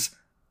Bradley's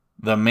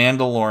The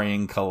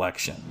Mandalorian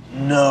Collection.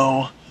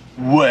 No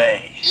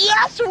way.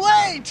 Yes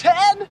way,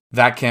 Ted!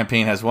 That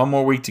campaign has one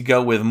more week to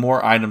go with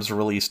more items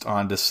released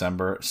on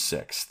December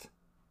 6th.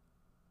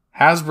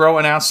 Hasbro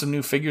announced some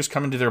new figures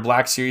coming to their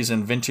Black Series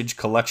and Vintage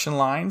Collection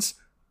lines.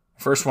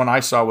 First one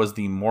I saw was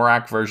the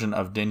Morak version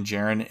of Din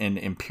Djarin in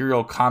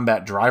Imperial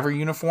Combat Driver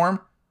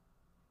uniform,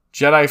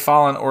 Jedi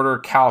Fallen Order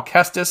Cal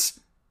Kestis,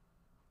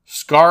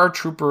 Scar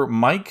Trooper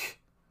Mike,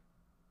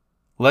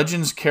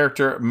 Legends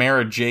character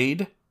Mara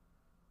Jade,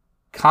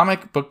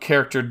 comic book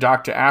character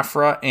Dr.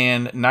 Aphra,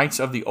 and Knights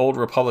of the Old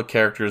Republic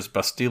characters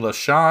Bastila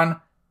Shan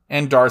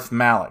and Darth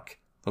Malak.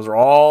 Those are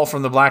all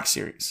from the Black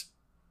Series.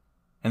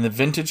 In the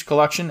Vintage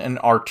Collection, an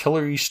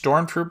Artillery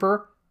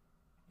Stormtrooper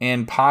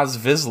and Paz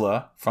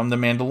Vizsla from The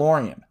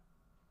Mandalorian.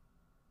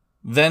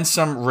 Then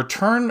some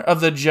Return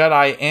of the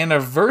Jedi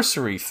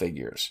Anniversary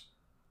figures.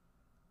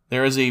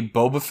 There is a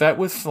Boba Fett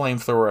with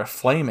flamethrower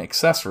flame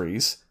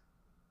accessories,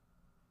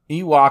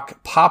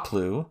 Ewok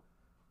Poplu,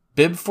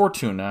 Bib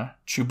Fortuna,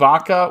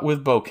 Chewbacca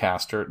with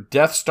bowcaster,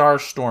 Death Star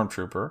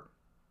Stormtrooper,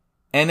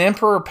 an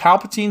Emperor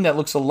Palpatine that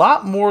looks a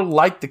lot more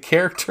like the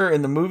character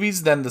in the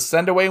movies than the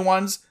send-away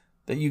ones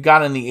that you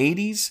got in the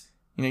 80s.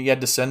 You know, you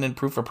had to send in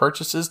proof of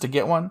purchases to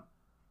get one.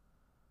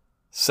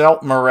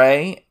 Selt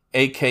Murray,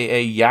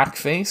 a.k.a.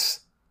 Yakface.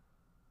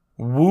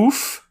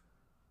 Woof,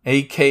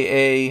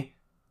 a.k.a.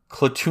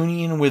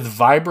 Klatooinian with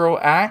Vibro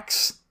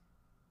Axe.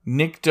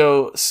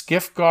 Nikto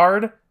Skiff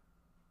Guard.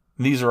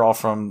 These are all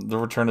from the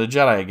Return of the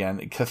Jedi again.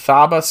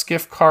 Cathaba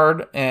Skiff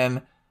Guard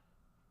and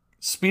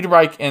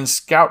Speederbike and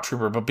Scout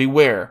Trooper. But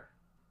beware,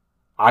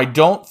 I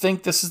don't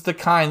think this is the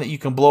kind that you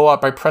can blow up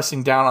by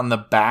pressing down on the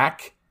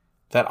back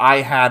that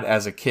I had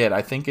as a kid.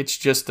 I think it's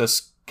just a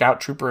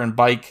Scout Trooper and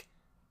bike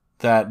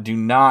that do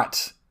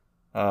not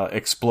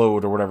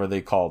explode or whatever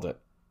they called it.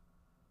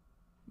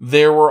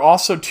 There were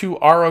also 2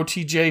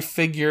 ROTJ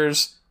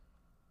figures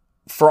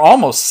for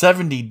almost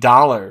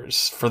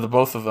 $70 for the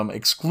both of them,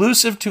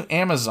 exclusive to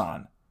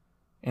Amazon,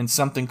 in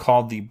something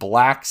called the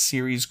Black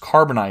Series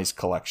Carbonized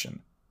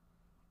Collection.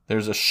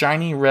 There's a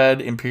shiny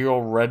red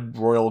Imperial Red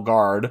Royal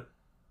Guard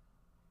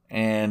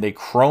and a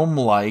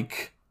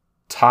chrome-like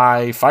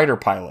TIE fighter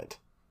pilot,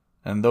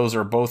 and those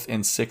are both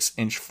in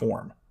 6-inch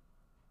form.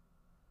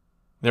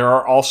 There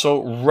are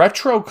also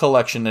retro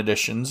collection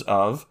editions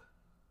of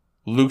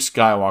Luke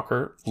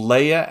Skywalker,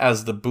 Leia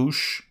as the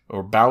Boushh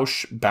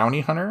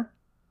bounty hunter,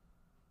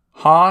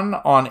 Han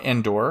on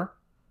Endor,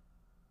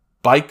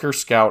 Biker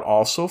Scout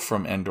also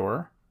from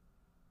Endor,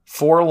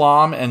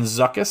 4-LOM and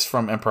Zuckuss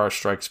from Empire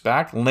Strikes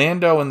Back,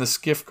 Lando in the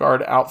Skiff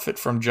Guard outfit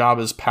from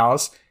Jabba's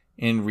palace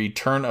in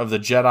Return of the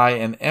Jedi,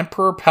 and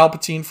Emperor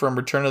Palpatine from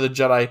Return of the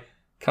Jedi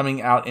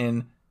coming out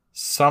in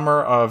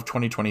summer of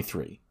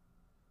 2023.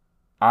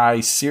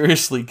 I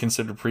seriously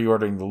considered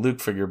pre-ordering the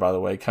Luke figure, by the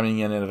way, coming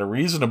in at a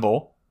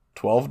reasonable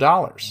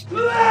 $12.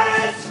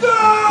 Let's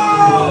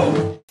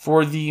go!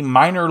 For the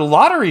minor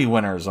lottery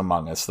winners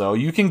among us, though,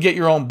 you can get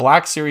your own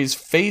Black Series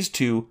Phase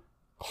 2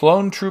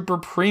 Clone Trooper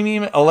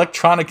Premium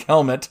Electronic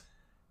Helmet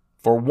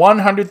for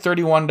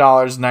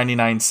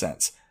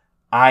 $131.99.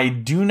 I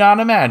do not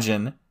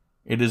imagine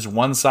it is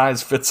one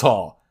size fits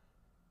all.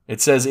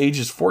 It says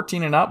ages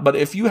 14 and up, but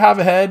if you have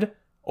a head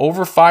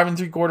over 5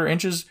 3/4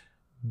 inches,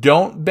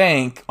 don't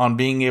bank on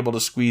being able to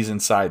squeeze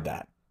inside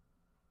that.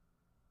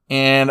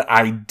 And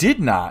I did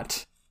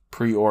not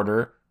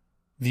pre-order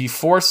the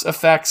Force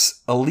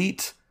Effects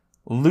Elite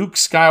Luke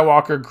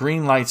Skywalker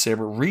green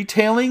lightsaber,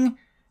 retailing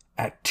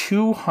at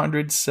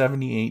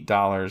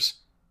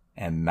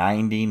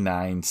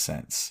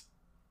 $278.99.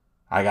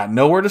 I got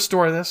nowhere to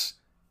store this,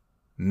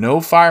 no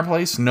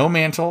fireplace, no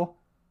mantle,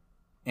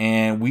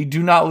 and we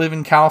do not live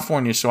in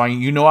California, so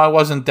I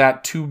wasn't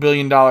that $2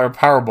 billion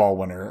Powerball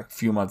winner a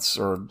few months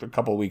or a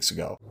couple weeks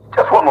ago.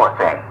 Just one more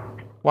thing.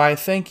 Why,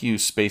 thank you,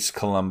 Space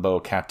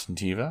Columbo, Captain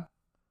Tiva.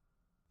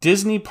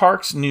 Disney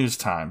Parks News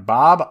Time.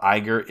 Bob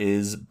Iger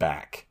is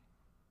back.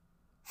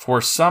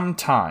 For some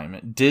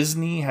time,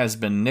 Disney has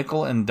been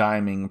nickel and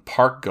diming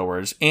park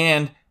goers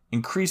and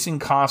increasing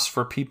costs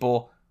for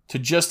people to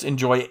just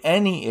enjoy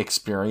any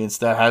experience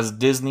that has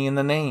Disney in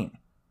the name.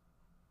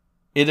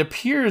 It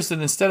appears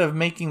that instead of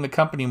making the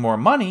company more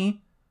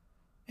money,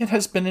 it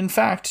has been, in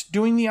fact,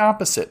 doing the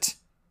opposite.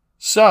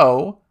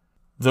 So,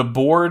 the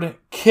board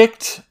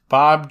kicked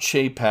Bob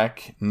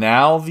Chapek,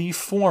 now the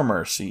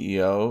former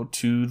CEO,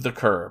 to the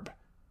curb.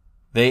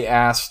 They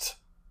asked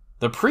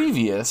the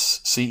previous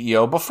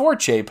CEO before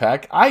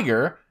Chapek,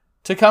 Iger,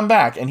 to come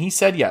back, and he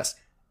said yes.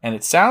 And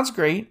it sounds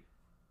great,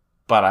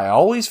 but I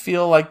always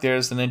feel like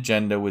there's an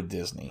agenda with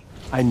Disney.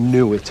 I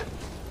knew it.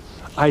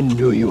 I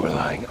knew you were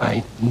lying.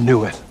 I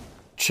knew it.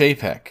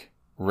 Chapek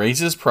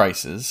raises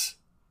prices,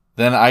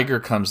 then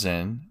Iger comes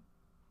in,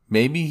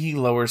 Maybe he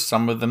lowers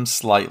some of them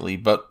slightly,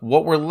 but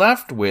what we're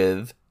left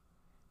with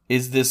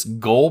is this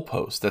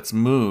goalpost that's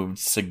moved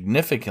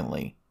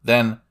significantly.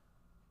 Then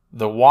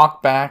the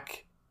walk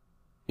back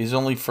is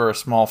only for a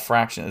small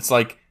fraction. It's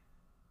like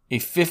a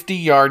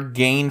 50-yard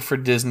gain for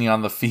Disney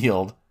on the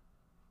field,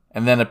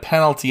 and then a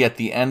penalty at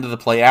the end of the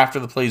play after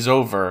the play's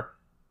over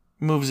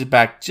moves it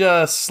back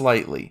just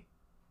slightly.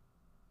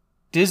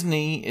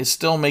 Disney is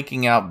still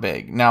making out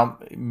big. Now,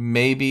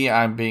 maybe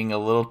I'm being a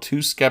little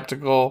too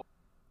skeptical,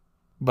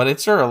 but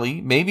it's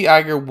early. Maybe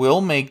Iger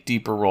will make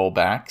deeper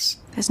rollbacks.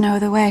 There's no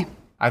other way.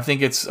 I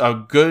think it's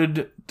a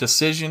good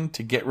decision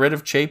to get rid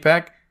of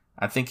Chapek.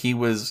 I think he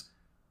was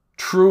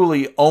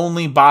truly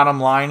only bottom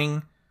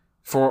lining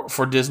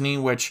for Disney,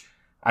 which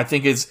I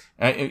think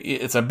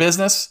it's a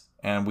business,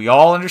 and we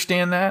all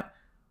understand that.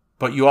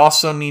 But you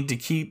also need to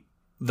keep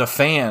the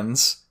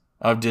fans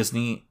of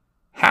Disney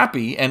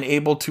happy and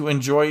able to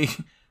enjoy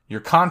your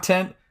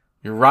content,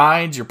 your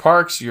rides, your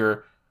parks,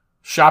 your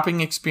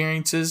shopping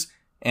experiences.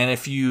 And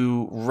if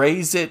you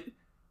raise it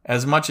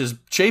as much as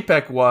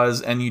Chapek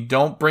was and you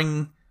don't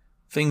bring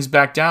things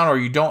back down, or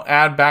you don't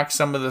add back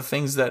some of the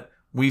things that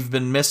we've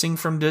been missing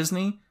from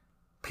Disney,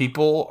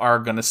 people are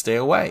going to stay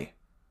away.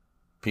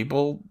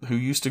 People who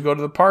used to go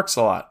to the parks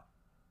a lot.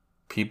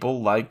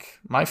 People like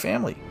my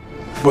family.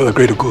 For the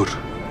greater good.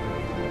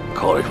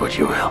 Call it what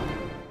you will.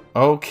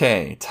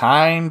 Okay,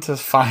 time to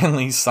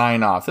finally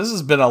sign off. This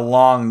has been a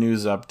long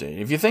news update.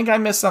 If you think I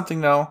missed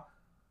something, though,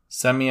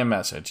 send me a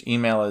message.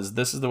 Email is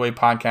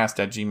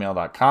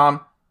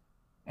thisisthewaypodcast@gmail.com.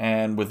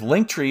 And with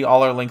Linktree,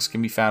 all our links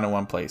can be found in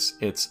one place.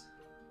 It's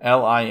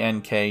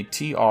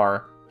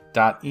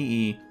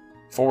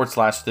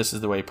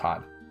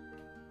linktr.ee/thisisthewaypod.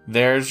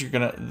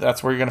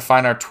 That's where you're gonna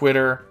find our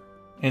Twitter,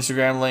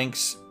 Instagram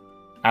links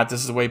at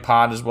This Is The Way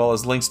Pod, as well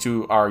as links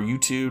to our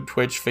YouTube,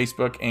 Twitch,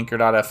 Facebook,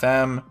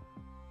 Anchor.fm,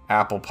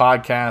 Apple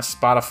Podcasts,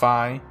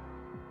 Spotify.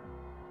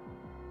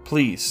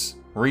 Please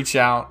reach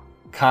out,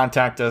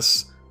 contact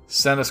us,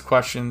 send us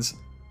questions.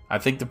 I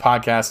think the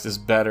podcast is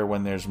better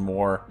when there's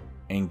more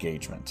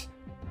engagement.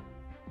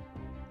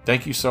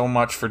 Thank you so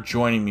much for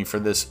joining me for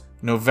this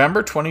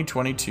November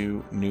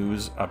 2022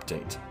 news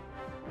update.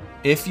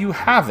 If you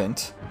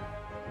haven't,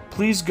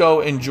 please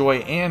go enjoy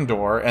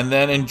Andor and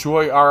then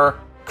enjoy our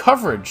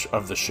coverage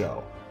of the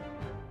show.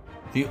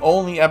 The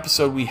only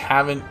episode we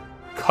haven't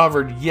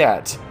covered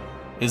yet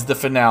is the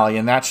finale,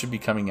 and that should be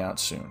coming out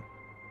soon.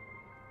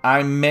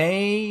 I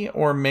may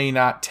or may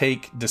not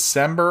take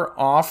December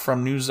off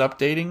from news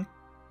updating,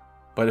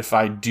 but if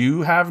I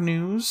do have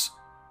news,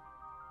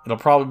 it'll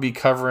probably be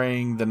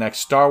covering the next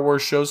Star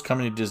Wars shows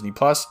coming to Disney+,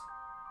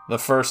 the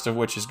first of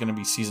which is going to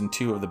be Season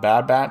 2 of The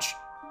Bad Batch.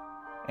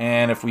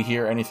 And if we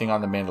hear anything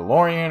on The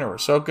Mandalorian or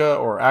Ahsoka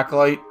or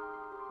Acolyte,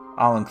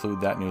 I'll include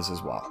that news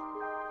as well.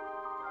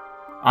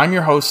 I'm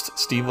your host,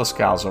 Steve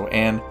Loscalzo,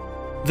 and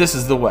this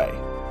is The Way.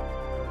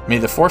 May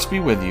the Force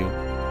be with you,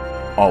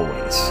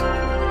 always.